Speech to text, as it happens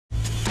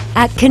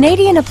At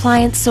Canadian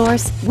Appliance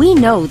Source, we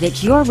know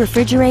that your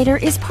refrigerator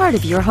is part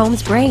of your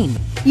home's brain.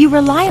 You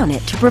rely on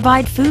it to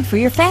provide food for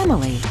your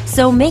family,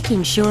 so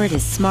making sure it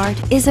is smart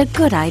is a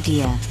good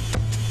idea.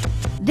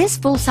 This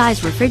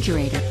full-size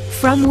refrigerator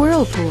from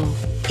Whirlpool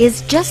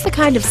is just the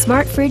kind of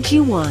smart fridge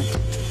you want.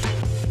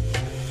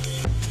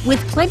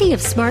 With plenty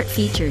of smart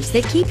features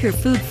that keep your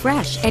food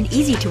fresh and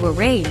easy to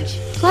arrange,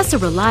 plus a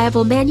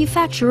reliable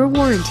manufacturer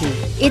warranty,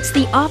 it's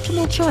the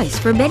optimal choice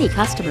for many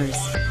customers.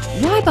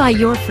 Why buy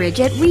your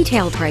fridge at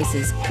retail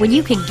prices when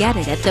you can get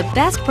it at the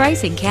best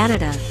price in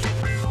Canada?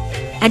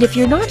 And if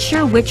you're not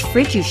sure which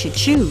fridge you should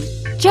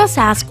choose, just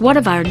ask one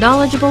of our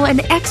knowledgeable and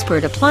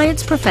expert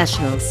appliance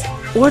professionals.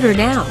 Order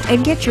now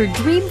and get your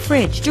dream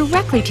fridge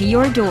directly to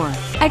your door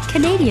at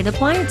Canadian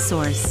Appliance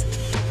Source.